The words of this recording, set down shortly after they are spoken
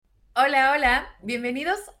Hola, hola,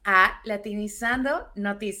 bienvenidos a Latinizando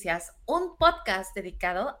Noticias, un podcast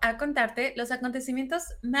dedicado a contarte los acontecimientos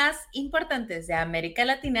más importantes de América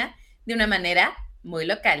Latina de una manera muy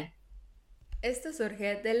local. Esto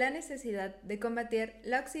surge de la necesidad de combatir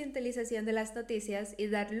la occidentalización de las noticias y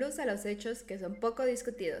dar luz a los hechos que son poco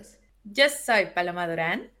discutidos. Yo soy Paloma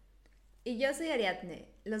Durán. Y yo soy Ariadne.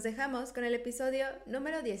 Los dejamos con el episodio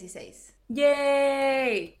número 16.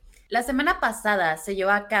 ¡Yay! La semana pasada se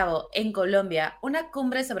llevó a cabo en Colombia una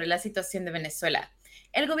cumbre sobre la situación de Venezuela.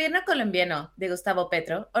 El gobierno colombiano de Gustavo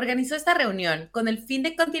Petro organizó esta reunión con el fin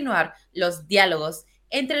de continuar los diálogos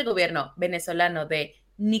entre el gobierno venezolano de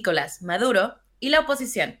Nicolás Maduro y la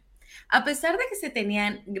oposición. A pesar de que se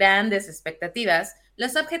tenían grandes expectativas,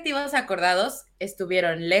 los objetivos acordados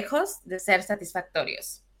estuvieron lejos de ser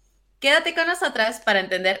satisfactorios. Quédate con nosotras para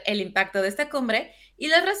entender el impacto de esta cumbre y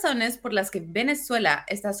las razones por las que Venezuela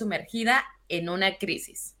está sumergida en una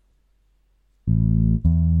crisis.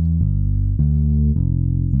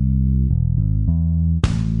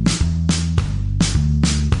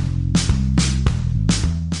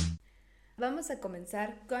 Vamos a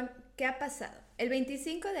comenzar con ¿qué ha pasado? El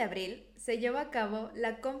 25 de abril se llevó a cabo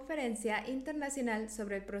la Conferencia Internacional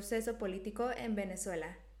sobre el Proceso Político en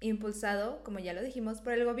Venezuela, impulsado, como ya lo dijimos,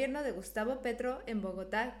 por el gobierno de Gustavo Petro en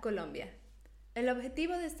Bogotá, Colombia. El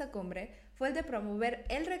objetivo de esta cumbre fue el de promover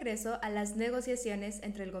el regreso a las negociaciones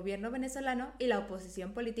entre el gobierno venezolano y la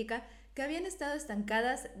oposición política que habían estado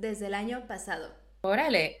estancadas desde el año pasado.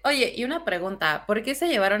 Órale, oye, y una pregunta, ¿por qué se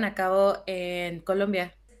llevaron a cabo en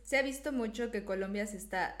Colombia? Se ha visto mucho que Colombia se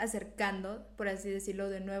está acercando, por así decirlo,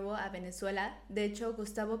 de nuevo a Venezuela. De hecho,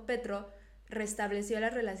 Gustavo Petro restableció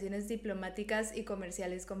las relaciones diplomáticas y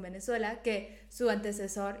comerciales con Venezuela que su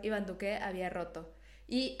antecesor Iván Duque había roto.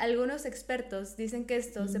 Y algunos expertos dicen que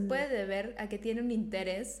esto se puede deber a que tiene un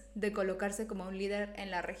interés de colocarse como un líder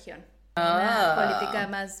en la región. Una política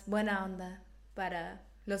más buena onda para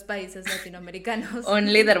los países latinoamericanos.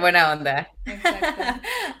 Un líder buena onda. Exacto.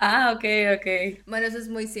 Ok, ok. Bueno, eso es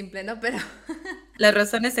muy simple, ¿no? Pero Las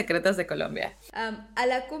razones secretas de Colombia. a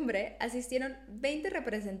la cumbre asistieron 20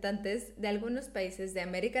 representantes de algunos países de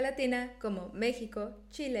América Latina como México,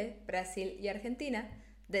 Chile, Brasil y Argentina,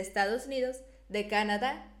 de Estados Unidos, de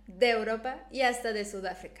Canadá, de Europa y hasta de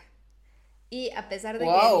Sudáfrica. Y a pesar de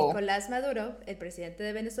que Wow. Nicolás Maduro, el presidente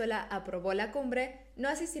de Venezuela, aprobó la cumbre, no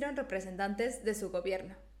asistieron representantes de su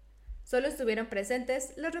gobierno. Solo estuvieron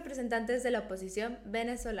presentes los representantes de la oposición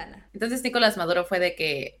venezolana. Entonces Nicolás Maduro fue de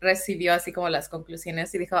que recibió así como las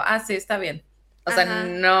conclusiones y dijo, sí, está bien. O sea,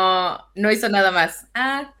 Ajá. no hizo nada más.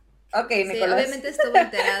 Ok, Sí, Nicolás. obviamente estuvo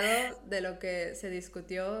enterado de lo que se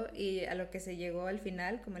discutió y a lo que se llegó al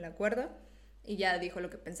final, como el acuerdo, y ya dijo lo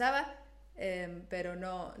que pensaba, pero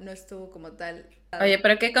no estuvo como tal. Oye,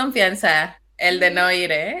 pero qué confianza el de no Ujú,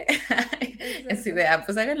 ir, ¿eh? Es exacto. idea,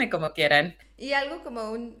 pues háganle como quieran. Y algo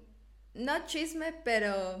como no chisme,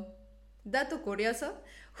 pero dato curioso,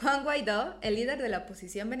 Juan Guaidó, el líder de la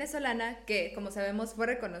oposición venezolana, que como sabemos fue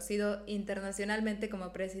reconocido internacionalmente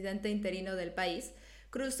como presidente interino del país,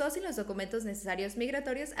 cruzó sin los documentos necesarios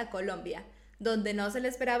migratorios a Colombia, donde no se le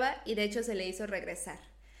esperaba y de hecho se le hizo regresar.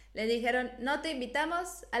 Le dijeron, no te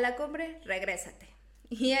invitamos a la cumbre, regrésate.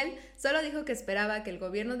 Y él solo dijo que esperaba que el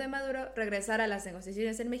gobierno de Maduro regresara a las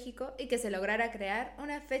negociaciones en México y que se lograra crear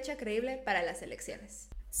una fecha creíble para las elecciones.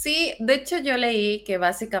 Sí, de hecho yo leí que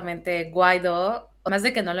básicamente Guaidó, más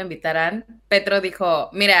de que no lo invitaran, Petro dijo,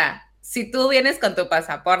 mira, si tú vienes con tu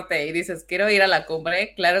pasaporte y dices, quiero ir a la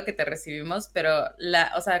cumbre, claro que te recibimos, pero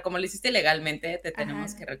o sea, como lo hiciste legalmente, te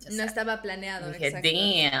tenemos Ajá, que no rechazar. estaba Y planeado, dije, exacto.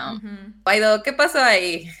 damn, Ujú. Guaidó, ¿qué pasó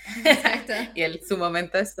ahí? Exacto. Y su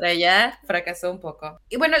momento estrella fracasó un poco.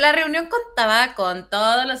 Y bueno, la reunión contaba con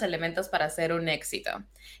todos los elementos para hacer un éxito.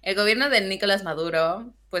 El gobierno de Nicolás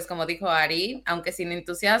Maduro, pues como dijo Ari, aunque sin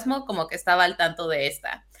entusiasmo, como que estaba al tanto de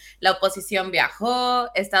esta. La oposición viajó,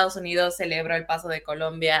 Estados Unidos celebró el paso de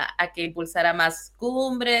Colombia a que impulsara más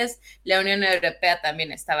cumbres, la Unión Europea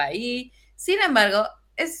también estaba ahí. Sin embargo,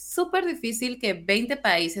 es súper difícil que 20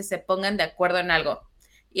 países se pongan de acuerdo en algo.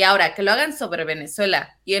 Y ahora, que lo hagan sobre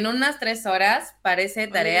Venezuela y en unas 3 horas parece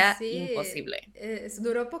Oye, tarea sí, imposible.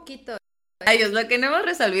 duró poquito, Ay, Dios, lo que no hemos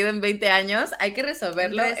resolvido en 20 años, hay que en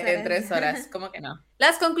resolverlo tres en horas. 3 horas. ¿Cómo que no?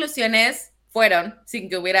 Las conclusiones fueron, sin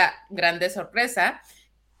que hubiera grande sorpresa,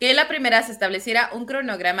 que la primera se estableciera un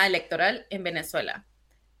cronograma electoral en Venezuela.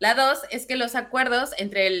 La dos es que los acuerdos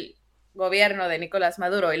entre el gobierno de Nicolás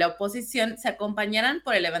Maduro y la oposición se acompañaran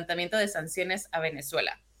por el levantamiento de sanciones a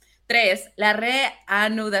Venezuela. 3, la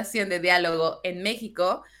reanudación de diálogo en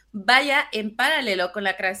México vaya en paralelo con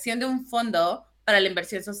la creación de un fondo para la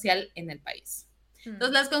inversión social en el país.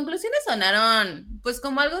 Entonces las conclusiones sonaron pues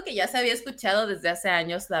como algo que ya se había escuchado desde hace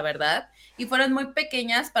años, la verdad, y fueron muy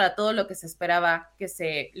pequeñas para todo lo que se esperaba que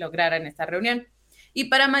se lograra en esta reunión. Y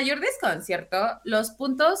para mayor desconcierto, los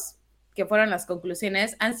puntos que fueron las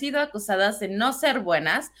conclusiones han sido acusadas de no ser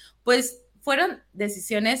buenas, pues fueron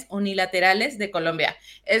decisiones unilaterales de Colombia.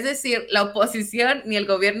 Es decir, la oposición ni el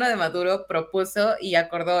gobierno de Maduro propuso y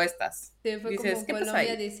acordó estas. Sí, fue Dices, como ¿qué pasó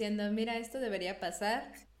Colombia ahí? diciendo, mira, esto debería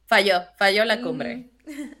pasar. Falló la Ujú. cumbre.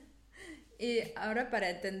 Y ahora para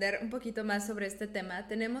entender un poquito más sobre este tema,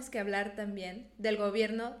 tenemos que hablar también del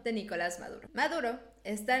gobierno de Nicolás Maduro. Maduro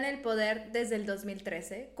está en el poder desde el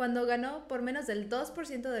 2013, cuando ganó por menos del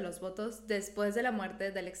 2% de los votos después de la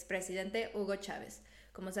muerte del expresidente Hugo Chávez.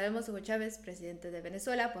 Como sabemos, Hugo Chávez, presidente de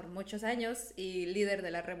Venezuela por muchos años y líder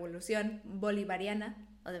de la revolución bolivariana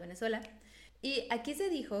o de Venezuela. Y aquí se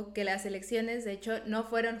dijo que las elecciones, de hecho, no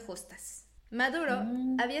fueron justas. Maduro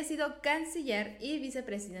Mm. había sido canciller y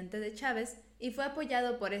vicepresidente de Chávez y fue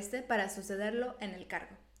apoyado por este para sucederlo en el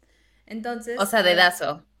cargo. O Entonces, sea,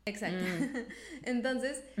 dedazo. exacto. Mm,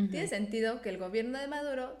 Entonces, tiene ujú. sentido que el gobierno de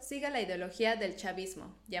Maduro siga la ideología del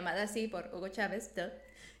chavismo, llamada así por Hugo Chávez,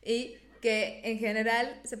 y que en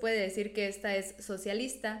general se puede decir que esta es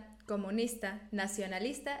socialista, comunista,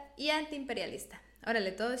 nacionalista y antiimperialista.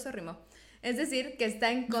 Órale, todo eso rimó. Es decir, que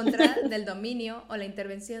está en contra del dominio o la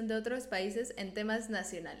intervención de otros países en temas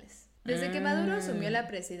nacionales. Desde que Maduro asumió la Mm.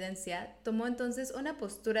 presidencia, tomó entonces una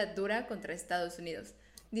postura dura contra Estados Unidos,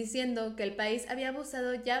 diciendo que el país había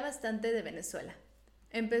abusado ya bastante de Venezuela.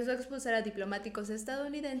 Empezó a expulsar a diplomáticos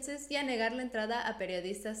estadounidenses y a negar la entrada a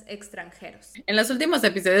periodistas extranjeros. En los últimos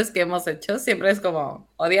episodios que hemos hecho, siempre es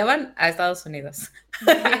como odiaban a Estados Unidos, Sí.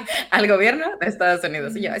 al gobierno de Estados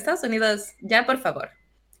Unidos. Y yo, Ujú. Estados Unidos, ya por favor.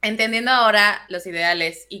 Entendiendo ahora los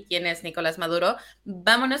ideales y quién es Nicolás Maduro,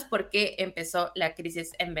 vámonos por qué empezó la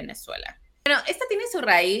crisis en Venezuela. Bueno, esta tiene su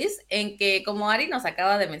raíz en que, como Ari nos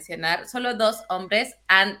acaba de mencionar, solo dos hombres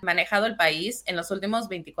han manejado el país en los últimos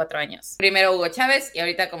 24 años. Primero Hugo Chávez y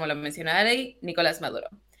ahorita, como lo mencionó Ari, Nicolás Maduro.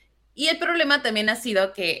 Y el problema también ha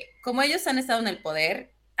sido que, como ellos han estado en el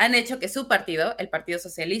poder, han hecho que su partido, el Partido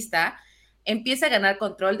Socialista, empiece a ganar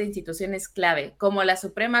control de instituciones clave, como la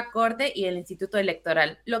Suprema Corte y el Instituto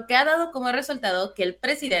Electoral, lo que ha dado como resultado que el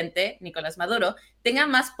presidente, Nicolás Maduro, tenga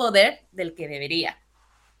más poder del que debería.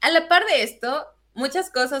 A la par de esto, muchas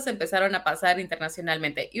cosas empezaron a pasar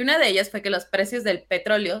internacionalmente y una de ellas fue que los precios del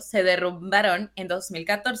petróleo se derrumbaron en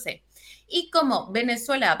 2014. Y como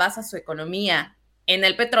Venezuela basa su economía en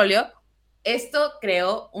el petróleo, esto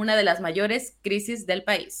creó una de las mayores crisis del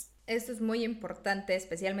país. Esto es muy importante,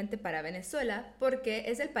 especialmente para Venezuela, porque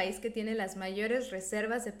es el país que tiene las mayores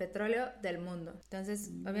reservas de petróleo del mundo. Entonces,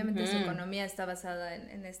 obviamente su Mm. economía está basada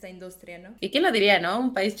en esta industria, ¿no? ¿Y quién lo diría, no?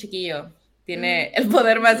 Un país chiquillo tiene Ujú. el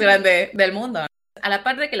poder más grande del mundo. A la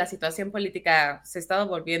par de que la situación política se estaba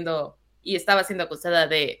volviendo y estaba siendo acusada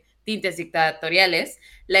de tintes dictatoriales,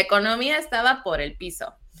 la economía estaba por el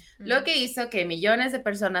piso, lo que hizo que millones de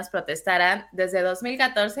personas protestaran desde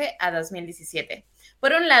 2014 a 2017.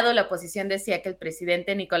 Por un lado, la oposición decía que el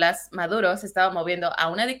presidente Nicolás Maduro se estaba moviendo a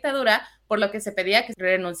una dictadura, por lo que se pedía que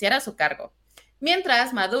renunciara a su cargo.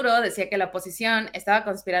 Mientras, Maduro decía que la oposición estaba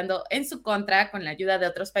conspirando en su contra con la ayuda de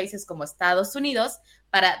otros países como Estados Unidos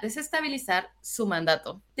para desestabilizar su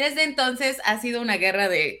mandato. Desde entonces ha sido una guerra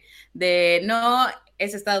de no,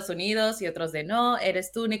 es Estados Unidos y otros de no,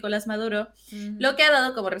 eres tú, Nicolás Maduro, lo que ha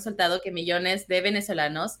dado como resultado que millones de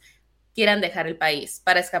venezolanos quieran dejar el país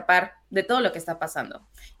para escapar de todo lo que está pasando.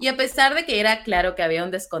 Y a pesar de que era claro que había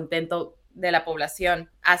un descontento de la población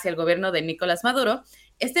hacia el gobierno de Nicolás Maduro,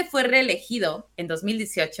 este fue reelegido en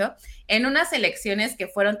 2018 en unas elecciones que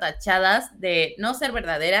fueron tachadas de no ser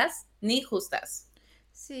verdaderas ni justas.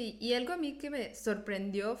 Sí, y algo a mí que me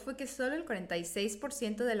sorprendió fue que solo el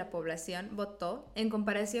 46% de la población votó en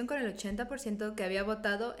comparación con el 80% que había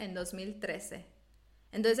votado en 2013.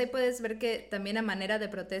 Entonces ahí puedes ver que también a manera de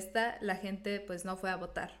protesta la gente pues no fue a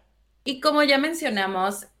votar. Y como ya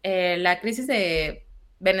mencionamos, la crisis de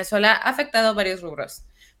Venezuela ha afectado a varios rubros,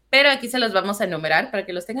 pero aquí se los vamos a enumerar para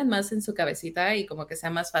que los tengan más en su cabecita y como que sea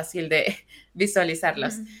más fácil de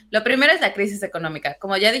visualizarlos. Lo primero es la crisis económica.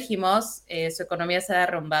 Como ya dijimos, su economía se ha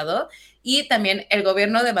derrumbado y también el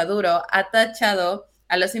gobierno de Maduro ha tachado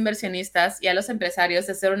a los inversionistas y a los empresarios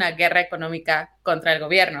de hacer una guerra económica contra el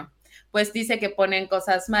gobierno, pues dice que ponen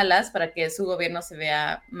cosas malas para que su gobierno se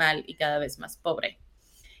vea mal y cada vez más pobre.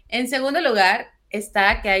 En segundo lugar,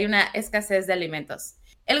 está que hay una escasez de alimentos.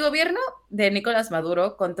 El gobierno de Nicolás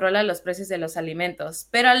Maduro controla los precios de los alimentos,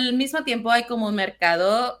 pero al mismo tiempo hay como un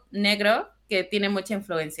mercado negro que tiene mucha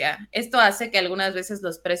influencia. Esto hace que algunas veces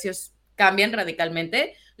los precios cambian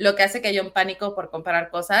radicalmente, lo que hace que haya un pánico por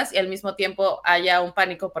comprar cosas y al mismo tiempo haya un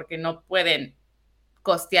pánico porque no pueden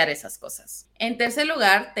costear esas cosas. En tercer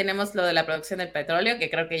lugar, tenemos lo de la producción del petróleo,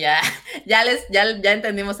 que creo que ya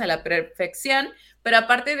entendimos a la perfección, pero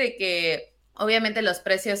aparte de que obviamente los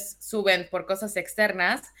precios suben por cosas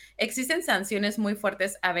externas, existen sanciones muy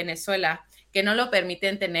fuertes a Venezuela que no lo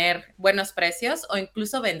permiten tener buenos precios o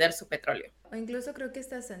incluso vender su petróleo. O incluso creo que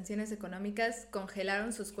estas sanciones económicas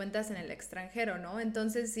congelaron sus cuentas en el extranjero, ¿no?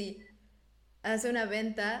 Entonces, si hace una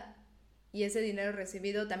venta y ese dinero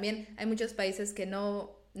recibido, también hay muchos países que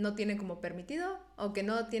no tienen como permitido o que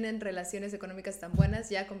no tienen relaciones económicas tan buenas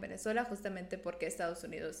ya con Venezuela, justamente porque Estados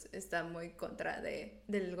Unidos está muy contra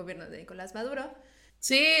del gobierno de Nicolás Maduro.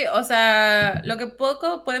 Sí, o sea, lo que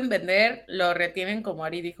poco pueden vender lo retienen, como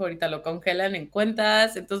Ari dijo ahorita, lo congelan en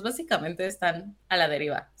cuentas, entonces básicamente están a la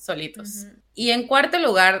deriva, solitos. Uh-huh. Y en cuarto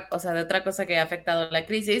lugar, o sea, de otra cosa que ha afectado la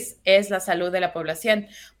crisis es la salud de la población,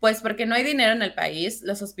 pues porque no hay dinero en el país,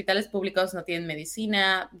 los hospitales públicos no tienen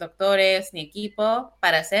medicina, doctores ni equipo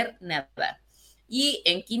para hacer nada. Y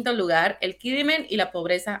en quinto lugar, el crimen y la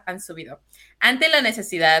pobreza han subido. Ante la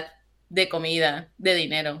necesidad de comida, de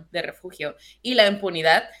dinero, de refugio y la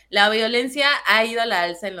impunidad, la violencia ha ido a la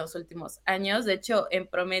alza en los últimos años. De hecho, en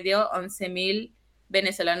promedio, 11,000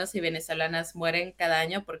 venezolanos y venezolanas mueren cada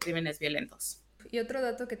año por crímenes violentos. Y otro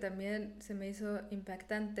dato que también se me hizo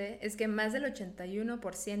impactante es que más del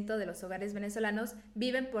 81% de los hogares venezolanos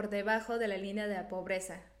viven por debajo de la línea de la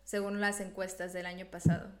pobreza, según las encuestas del año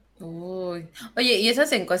pasado. Uy. Oye, ¿y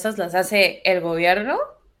esas encuestas las hace el gobierno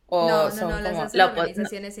o No, son las como hacen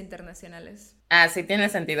organizaciones internacionales. Ah, sí, tiene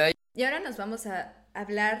sentido. Y ahora nos vamos a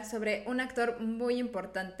hablar sobre un actor muy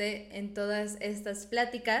importante en todas estas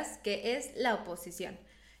pláticas, que es la oposición.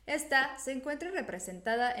 Esta se encuentra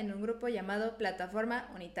representada en un grupo llamado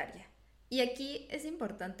Plataforma Unitaria. Y aquí es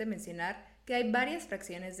importante mencionar que hay varias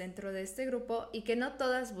fracciones dentro de este grupo y que no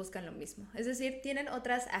todas buscan lo mismo, es decir, tienen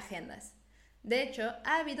otras agendas. De hecho,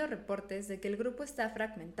 ha habido reportes de que el grupo está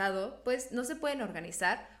fragmentado, pues no se pueden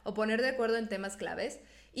organizar o poner de acuerdo en temas claves,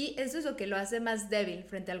 y eso es lo que lo hace más débil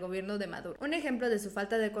frente al gobierno de Maduro. Un ejemplo de su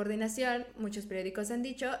falta de coordinación, muchos periódicos han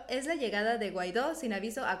dicho, es la llegada de Guaidó sin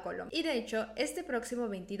aviso a Colombia. Y de hecho, este próximo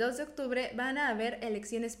 22 de octubre van a haber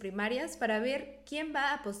elecciones primarias para ver quién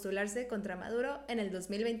va a postularse contra Maduro en el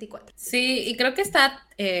 2024. Sí, y creo que está,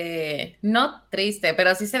 no triste,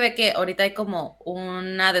 pero sí se ve que ahorita hay como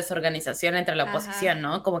una desorganización entre la oposición, Ajá.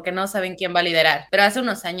 ¿no? Como que no saben quién va a liderar. Pero hace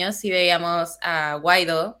unos años sí veíamos a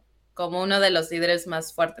Guaidó como uno de los líderes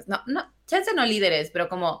más fuertes. Chance no líderes, pero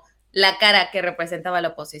como la cara que representaba la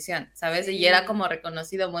oposición, ¿sabes? Y era Sí. como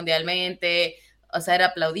reconocido mundialmente, o sea, era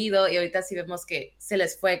aplaudido, y ahorita sí vemos que se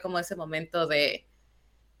les fue como ese momento de,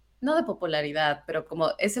 no de popularidad, pero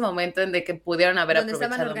como ese momento en de que pudieron haber Donde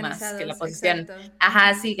estaban aprovechado más, que la organizados, oposición, exacto.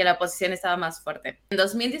 ajá, sí, que la oposición estaba más fuerte. En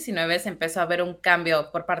 2019 se empezó a ver un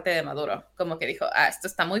cambio por parte de Maduro, como que dijo, esto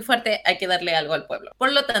está muy fuerte, hay que darle algo al pueblo.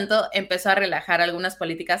 Por lo tanto, empezó a relajar algunas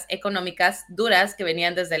políticas económicas duras que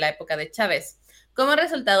venían desde la época de Chávez. Como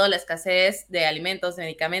resultado, la escasez de alimentos, de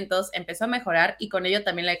medicamentos empezó a mejorar y con ello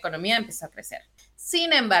también la economía empezó a crecer.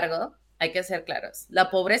 Sin embargo, hay que ser claros,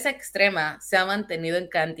 la pobreza extrema se ha mantenido en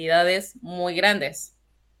cantidades muy grandes.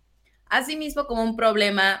 Asimismo, como un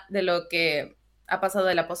problema de lo que ha pasado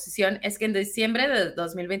de la oposición es que en diciembre de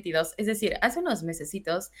 2022, es decir, hace unos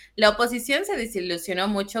mesecitos, la oposición se desilusionó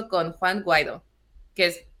mucho con Juan Guaidó, que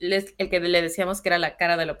es el que le decíamos que era la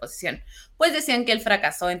cara de la oposición, pues decían que él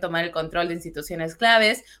fracasó en tomar el control de instituciones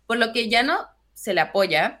claves, por lo que ya no se le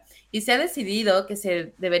apoya y se ha decidido que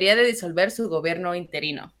se debería de disolver su gobierno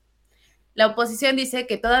interino. La oposición dice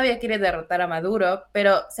que todavía quiere derrotar a Maduro,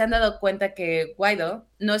 pero se han dado cuenta que Guaidó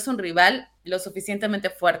no es un rival lo suficientemente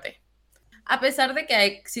fuerte. A pesar de que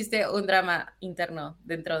existe un drama interno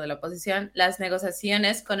dentro de la oposición, las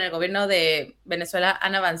negociaciones con el gobierno de Venezuela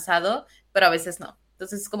han avanzado, pero a veces no.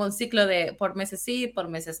 Entonces es como un ciclo de por meses sí, por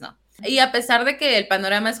meses no. Y a pesar de que el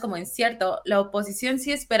panorama es como incierto, la oposición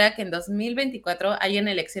sí espera que en 2024 hayan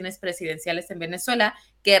elecciones presidenciales en Venezuela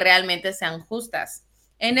que realmente sean justas.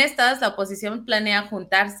 En estas, la oposición planea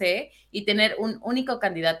juntarse y tener un único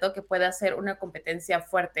candidato que pueda hacer una competencia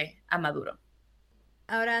fuerte a Maduro.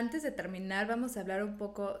 Ahora, antes de terminar, vamos a hablar un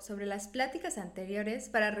poco sobre las pláticas anteriores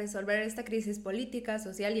para resolver esta crisis política,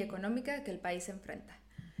 social y económica que el país enfrenta.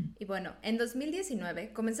 Y bueno, en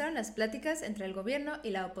 2019 comenzaron las pláticas entre el gobierno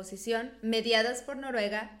y la oposición, mediadas por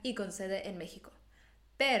Noruega y con sede en México.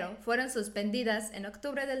 Pero fueron suspendidas en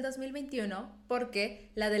octubre del 2021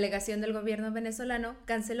 porque la delegación del gobierno venezolano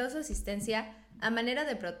canceló su asistencia a manera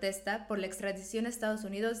de protesta por la extradición a Estados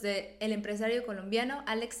Unidos del empresario colombiano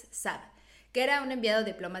Alex Saab, que era un enviado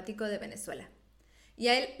diplomático de Venezuela. Y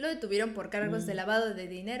a él lo detuvieron por cargos de lavado de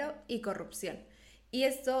dinero y corrupción. Y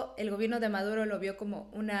esto el gobierno de Maduro lo vio como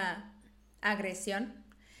una agresión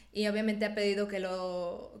y obviamente ha pedido que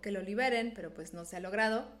lo liberen, pero pues no se ha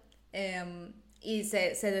logrado. Y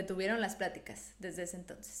se detuvieron las pláticas desde ese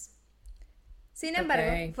entonces. Sin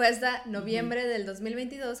embargo, Ok. fue hasta noviembre del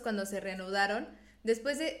 2022 cuando se reanudaron,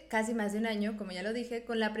 después de casi más de un año, como ya lo dije,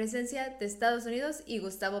 con la presencia de Estados Unidos y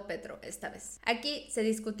Gustavo Petro esta vez. Aquí se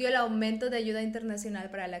discutió el aumento de ayuda internacional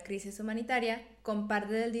para la crisis humanitaria, con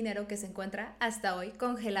parte del dinero que se encuentra hasta hoy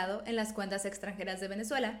congelado en las cuentas extranjeras de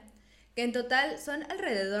Venezuela, que en total son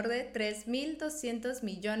alrededor de 3.200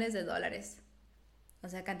 millones de dólares. O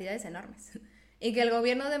sea, cantidades enormes. Y que el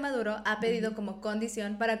gobierno de Maduro ha pedido como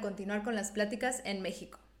condición para continuar con las pláticas en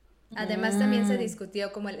México. Además, también se Mm,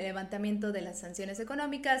 discutió como el levantamiento de las sanciones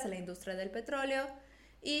económicas a la industria del petróleo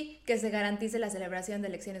y que se garantice la celebración de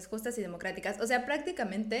elecciones justas y democráticas. O sea,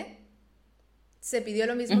 prácticamente se pidió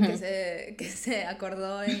lo mismo ujú. que se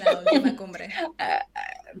acordó en la última cumbre. Ah,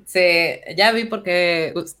 sí, ya vi por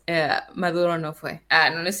qué Maduro no fue.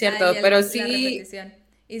 No, no es Ah, y cierto, pero la sí, repetición.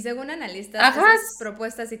 Y según analistas, ajá, esas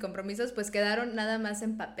propuestas y compromisos pues quedaron nada más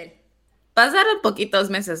en papel. pasaron poquitos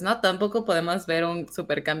meses, ¿no? Tampoco podemos ver un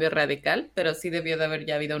supercambio radical, pero sí debió de haber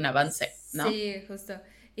ya habido un avance, ¿no? Sí, justo.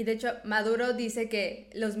 Y de hecho, Maduro dice que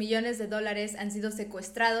los millones de dólares han sido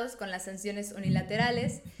secuestrados con las sanciones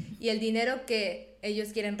unilaterales y el dinero que ellos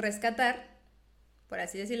quieren rescatar, por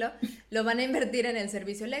así decirlo, lo van a invertir en el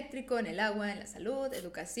servicio eléctrico, en el agua, en la salud,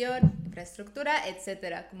 educación, infraestructura,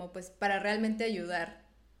 etcétera, como pues para realmente ayudar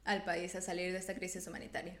al país a salir de esta crisis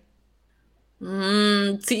humanitaria.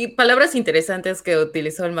 Sí, palabras interesantes que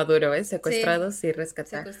utilizó el Maduro, ¿eh? Sí, Secuestrados y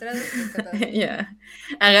rescatar. secuestrados y rescatados. Ya.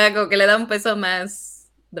 Haga como que le da un peso más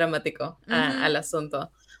dramático Ujú. al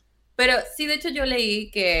asunto. Pero sí, de hecho yo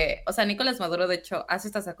leí que, o sea, Nicolás Maduro de hecho hace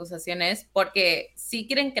estas acusaciones porque sí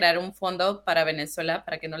quieren crear un fondo para Venezuela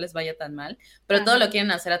para que no les vaya tan mal, pero todo lo Ajá.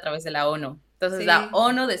 quieren hacer a través de la ONU. Entonces la Sí.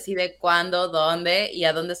 ONU decide cuándo, dónde y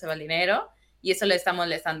a dónde se va el dinero y eso le está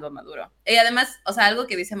molestando a Maduro. Y además, o sea, algo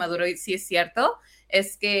que dice Maduro y sí es cierto,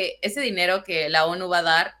 es que ese dinero que la ONU va a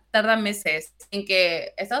dar tarda meses en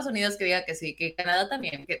que Estados Unidos que diga que sí, que Canadá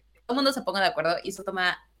también, que todo el mundo se ponga de acuerdo y eso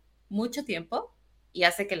toma mucho tiempo y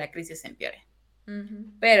hace que la crisis se empeore.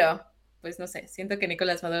 Ujú. Pero, pues no sé, siento que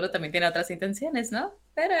Nicolás Maduro también tiene otras intenciones, ¿no?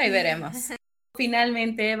 Pero ahí veremos.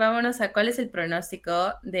 Finalmente, vámonos a cuál es el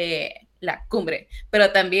pronóstico de la cumbre,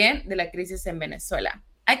 pero también de la crisis en Venezuela.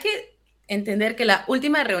 Hay que entender que la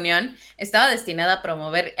última reunión estaba destinada a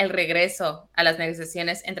promover el regreso a las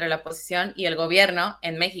negociaciones entre la oposición y el gobierno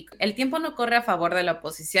en México. El tiempo no corre a favor de la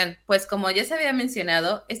oposición, pues como ya se había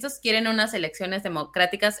mencionado, estos quieren unas elecciones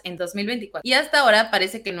democráticas en 2024 y hasta ahora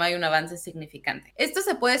parece que no hay un avance significante. Esto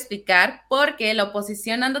se puede explicar porque la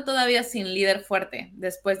oposición anda todavía sin líder fuerte,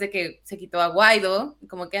 después de que se quitó a Guaidó,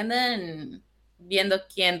 como que andan viendo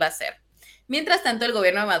quién va a ser. Mientras tanto, el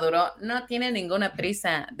gobierno de Maduro no tiene ninguna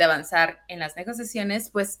prisa de avanzar en las negociaciones,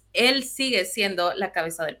 pues él sigue siendo la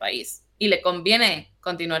cabeza del país y le conviene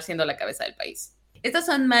continuar siendo la cabeza del país. Estas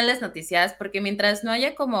son malas noticias porque mientras no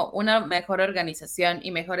haya como una mejor organización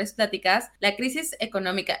y mejores pláticas, la crisis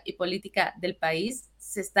económica y política del país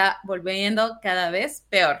se está volviendo cada vez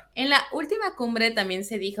peor. En la última cumbre también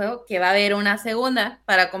se dijo que va a haber una segunda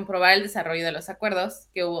para comprobar el desarrollo de los acuerdos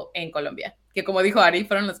que hubo en Colombia, que como dijo Ari,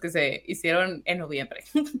 fueron los que se hicieron en noviembre.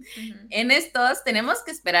 Ujú. En estos tenemos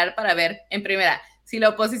que esperar para ver, en primera, si la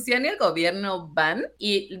oposición y el gobierno van,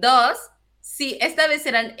 y dos, si esta vez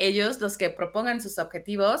serán ellos los que propongan sus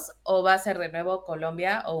objetivos o va a ser de nuevo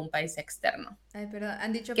Colombia o un país externo. Ay, perdón,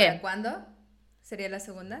 ¿han dicho para ¿Qué? cuándo? ¿Sería la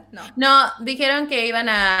segunda? No. No, dijeron que iban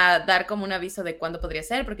a dar como un aviso de cuándo podría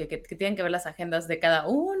ser, porque que tienen que ver las agendas de cada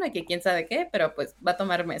uno y que quién sabe qué, pero pues va a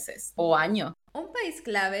tomar meses o año. Un país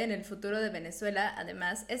clave en el futuro de Venezuela,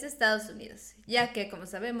 además, es Estados Unidos, ya que, como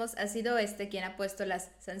sabemos, ha sido este quien ha puesto las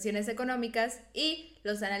sanciones económicas y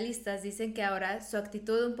los analistas dicen que ahora su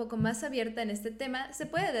actitud un poco más abierta en este tema se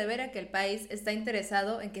puede deber a que el país está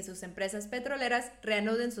interesado en que sus empresas petroleras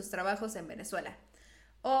reanuden sus trabajos en Venezuela,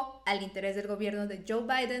 o al interés del gobierno de Joe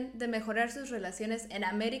Biden de mejorar sus relaciones en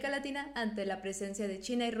América Latina ante la presencia de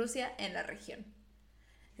China y Rusia en la región.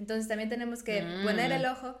 Entonces también tenemos que poner el Mm.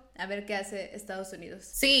 ojo a ver qué hace Estados Unidos.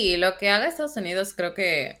 Sí, lo que haga Estados Unidos creo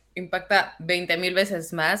que impacta 20,000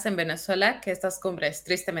 veces más en Venezuela que estas cumbres,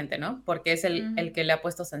 tristemente, ¿no? Porque es Ujú. el que le ha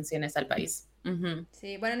puesto sanciones al país. Ujú.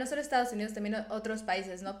 Sí, bueno, no solo Estados Unidos, también otros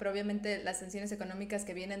países, ¿no? Pero obviamente las sanciones económicas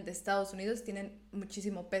que vienen de Estados Unidos tienen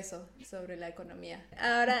muchísimo peso sobre la economía.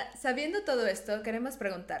 Ahora, sabiendo todo esto, queremos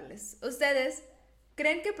preguntarles, ¿ustedes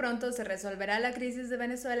 ¿Creen que pronto se resolverá la crisis de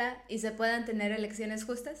Venezuela y se puedan tener elecciones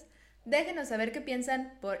justas? Déjenos saber qué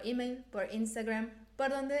piensan por email, por Instagram, por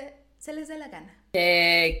donde se les dé la gana.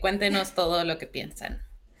 Cuéntenos todo lo que piensan.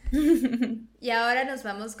 Y ahora nos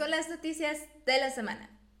vamos con las noticias de la semana.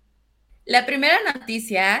 La primera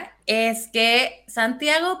noticia es que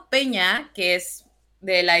Santiago Peña, que es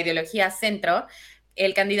de la ideología centro,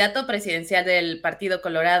 el candidato presidencial del Partido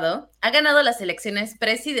Colorado, ha ganado las elecciones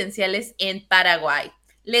presidenciales en Paraguay.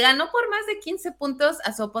 Le ganó por más de 15 puntos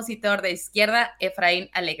a su opositor de izquierda, Efraín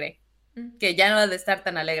Alegre, que ya no ha de estar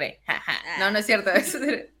tan alegre. No, no es cierto, es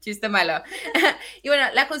un chiste malo. Y bueno,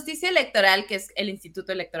 la justicia electoral, que es el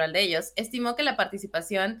instituto electoral de ellos, estimó que la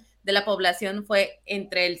participación de la población fue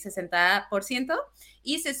entre el 60%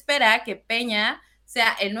 y se espera que Peña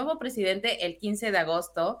sea el nuevo presidente el 15 de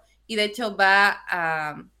agosto y de hecho va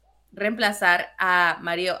a reemplazar a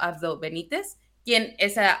Mario Abdo Benítez, quien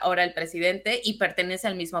es ahora el presidente y pertenece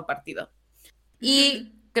al mismo partido.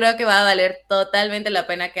 Y creo que va a valer totalmente la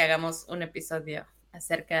pena que hagamos un episodio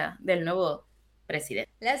acerca del nuevo presidente.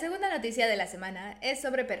 La segunda noticia de la semana es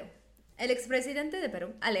sobre Perú. El expresidente de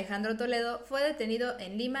Perú, Alejandro Toledo, fue detenido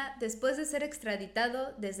en Lima después de ser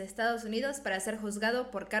extraditado desde Estados Unidos para ser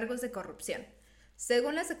juzgado por cargos de corrupción.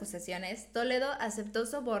 Según las acusaciones, Toledo aceptó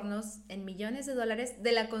sobornos en millones de dólares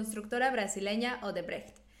de la constructora brasileña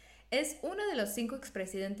Odebrecht. Es uno de los 5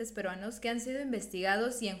 expresidentes peruanos que han sido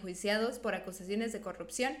investigados y enjuiciados por acusaciones de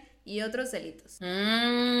corrupción y otros delitos.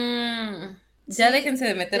 Ya déjense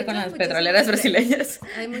de meter con las petroleras brasileñas.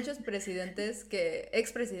 Hay muchos expresidentes,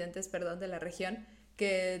 de la región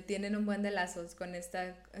que tienen un buen de lazos con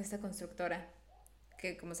esta constructora,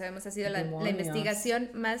 que como sabemos ha sido una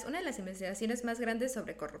de las investigaciones más grandes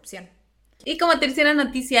sobre corrupción. Y como tercera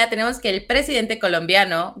noticia, tenemos que el presidente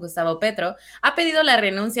colombiano, Gustavo Petro, ha pedido la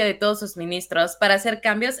renuncia de todos sus ministros para hacer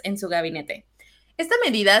cambios en su gabinete. Esta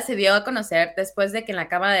medida se dio a conocer después de que en la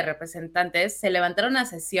Cámara de Representantes se levantara una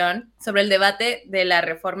sesión sobre el debate de la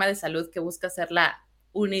reforma de salud que busca hacerla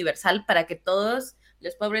universal para que todos,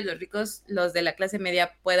 los pobres, los ricos, los de la clase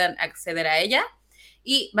media puedan acceder a ella.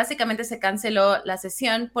 Y básicamente se canceló la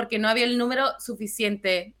sesión porque no había el número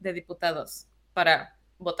suficiente de diputados para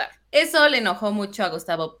votar. Eso le enojó mucho a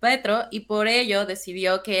Gustavo Petro y por ello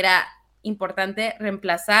decidió que era importante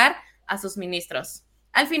reemplazar a sus ministros.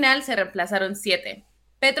 Al final se reemplazaron 7.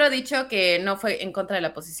 Petro ha dicho que no fue en contra de la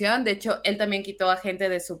oposición, de hecho, él también quitó a gente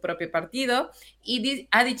de su propio partido y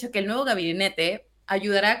ha dicho que el nuevo gabinete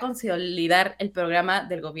ayudará a consolidar el programa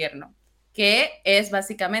del gobierno, que es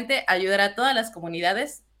básicamente ayudar a todas las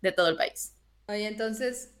comunidades de todo el país. Oye,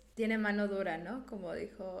 entonces tiene mano dura, ¿no? Como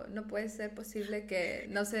dijo, no puede ser posible que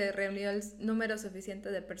no se reunió el número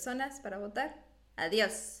suficiente de personas para votar.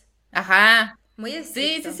 Adiós. Ajá. Muy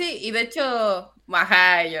estricto. Sí, y de hecho,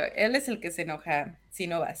 él es el que se enoja si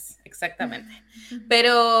no vas, exactamente.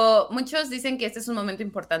 Pero muchos dicen que este es un momento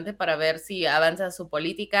importante para ver si avanza su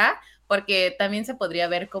política, porque también se podría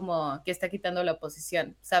ver como que está quitando la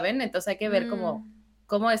oposición, ¿saben? Entonces hay que ver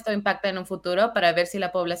cómo esto impacta en un futuro para ver si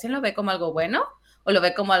la población lo ve como algo bueno o lo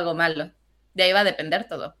ve como algo malo. De ahí va a depender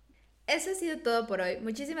todo. Eso ha sido todo por hoy.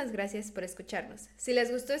 Muchísimas gracias por escucharnos. Si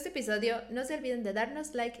les gustó este episodio, no se olviden de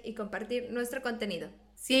darnos like y compartir nuestro contenido.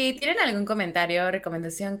 Si tienen algún comentario,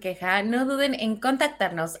 recomendación, queja, no duden en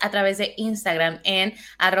contactarnos a través de Instagram en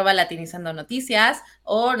 @latinizandonoticias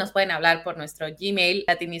o nos pueden hablar por nuestro Gmail,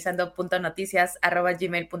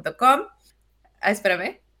 latinizando.noticias@gmail.com.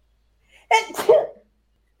 Espérame.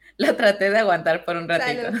 Lo traté de aguantar por un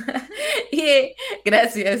ratito. Y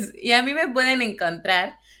gracias. Y a mí me pueden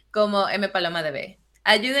encontrar como mpalomadb.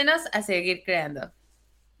 Ayúdenos a seguir creando.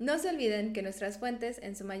 No se olviden que nuestras fuentes,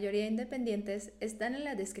 en su mayoría independientes, están en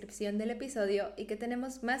la descripción del episodio y que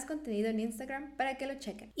tenemos más contenido en Instagram para que lo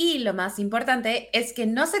chequen. Y lo más importante es que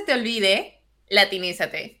no se te olvide,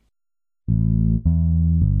 latinízate.